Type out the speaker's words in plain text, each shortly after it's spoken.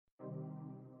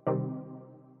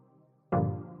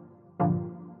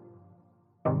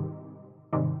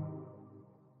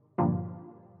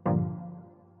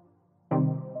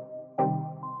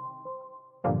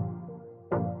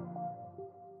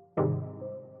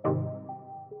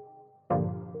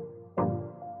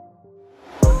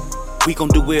We gon'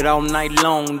 do it all night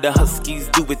long. The Huskies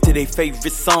do it to their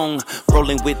favorite song.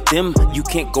 Rolling with them, you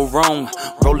can't go wrong.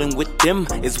 Rolling with them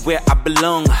is where I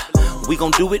belong. We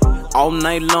gon' do it all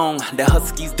night long. The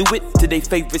Huskies do it to their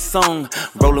favorite song.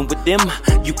 Rolling with them,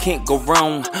 you can't go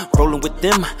wrong. Rolling with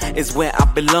them is where I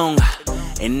belong.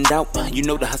 In doubt, you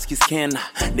know the Huskies can.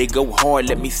 They go hard,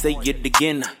 let me say it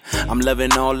again. I'm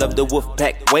loving all of the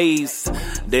Wolfpack ways.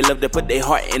 They love to put their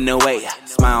heart in the way.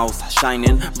 Smiles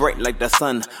shining bright like the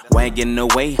sun, wagging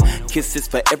away. Kisses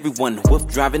for everyone,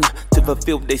 WooFDriving to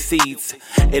fulfill their seeds.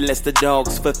 It lets the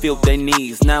dogs fulfill their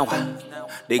needs. Now,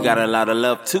 they got a lot of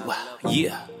love too,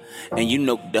 yeah. And you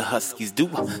know the Huskies do.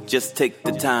 Just take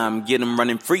the time, get them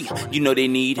running free. You know they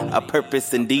need a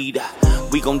purpose indeed.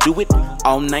 We gon' do it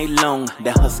all night long.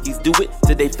 The Huskies do it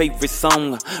to their favorite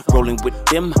song. Rolling with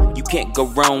them, you can't go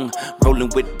wrong.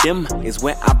 Rolling with them is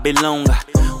where I belong.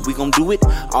 We gon' do it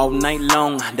all night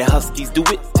long. The Huskies do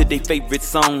it to their favorite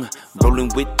song.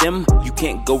 Rolling with them, you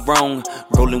can't go wrong.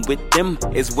 Rolling with them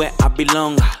is where I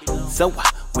belong. So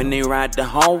when they ride the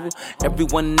hall,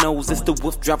 everyone knows it's the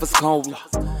WooFDriver's call.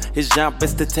 His job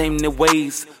is to tame their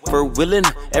ways, for willing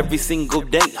every single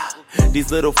day.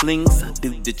 These little flings do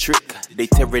the trick, they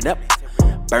tear it up,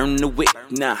 burn the wick.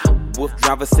 Nah,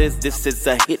 WooFDriver says this is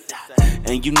a hit,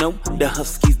 and you know the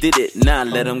Huskies did it. Nah,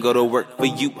 let them go to work for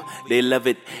you, they love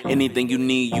it. Anything you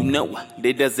need, you know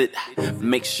they does it.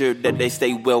 Make sure that they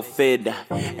stay well fed,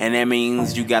 and that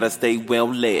means you gotta stay well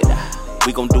led.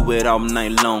 We gon' do it all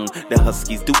night long. The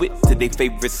Huskies do it to their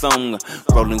favorite song.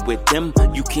 Rolling with them,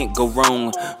 you can't go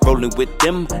wrong. Rolling with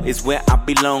them is where I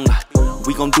belong.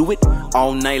 We gon' do it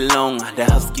all night long. The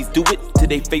Huskies do it to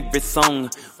their favorite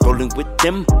song. Rolling with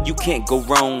them, you can't go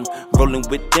wrong. Rolling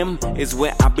with them is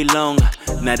where I belong.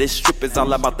 Now this strip is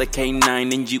all about the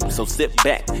K9 and you. So sit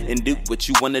back and do what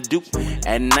you wanna do.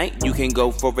 At night you can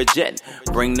go for a jet,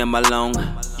 bring them along.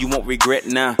 You won't regret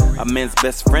now. A man's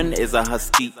best friend is a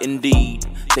Husky indeed.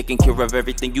 Taking care of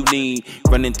everything you need.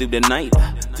 Running through the night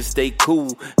to stay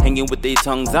cool. Hanging with their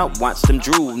tongues out, watch them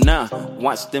drool. Nah,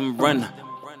 watch them run.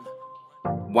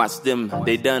 Watch them,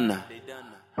 they done.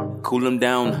 Cool them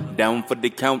down, down for the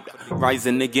count.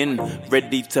 Rising again,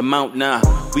 ready to mount. Nah,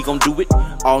 we gon' do it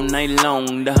all night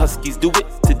long. The Huskies do it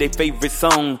to their favorite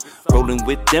song. Rolling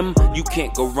with them, you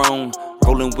can't go wrong.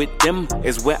 Rolling with them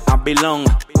is where I belong.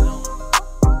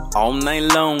 All night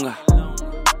long,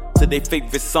 to their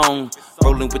favorite song.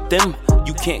 Rolling with them,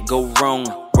 you can't go wrong.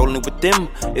 Rolling with them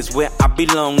is where I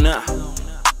belong now.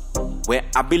 Where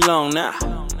I belong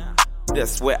now.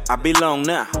 That's where I belong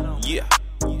now. Yeah.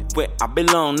 Where I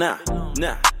belong now.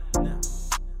 Nah.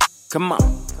 Come on.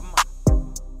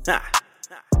 Ha.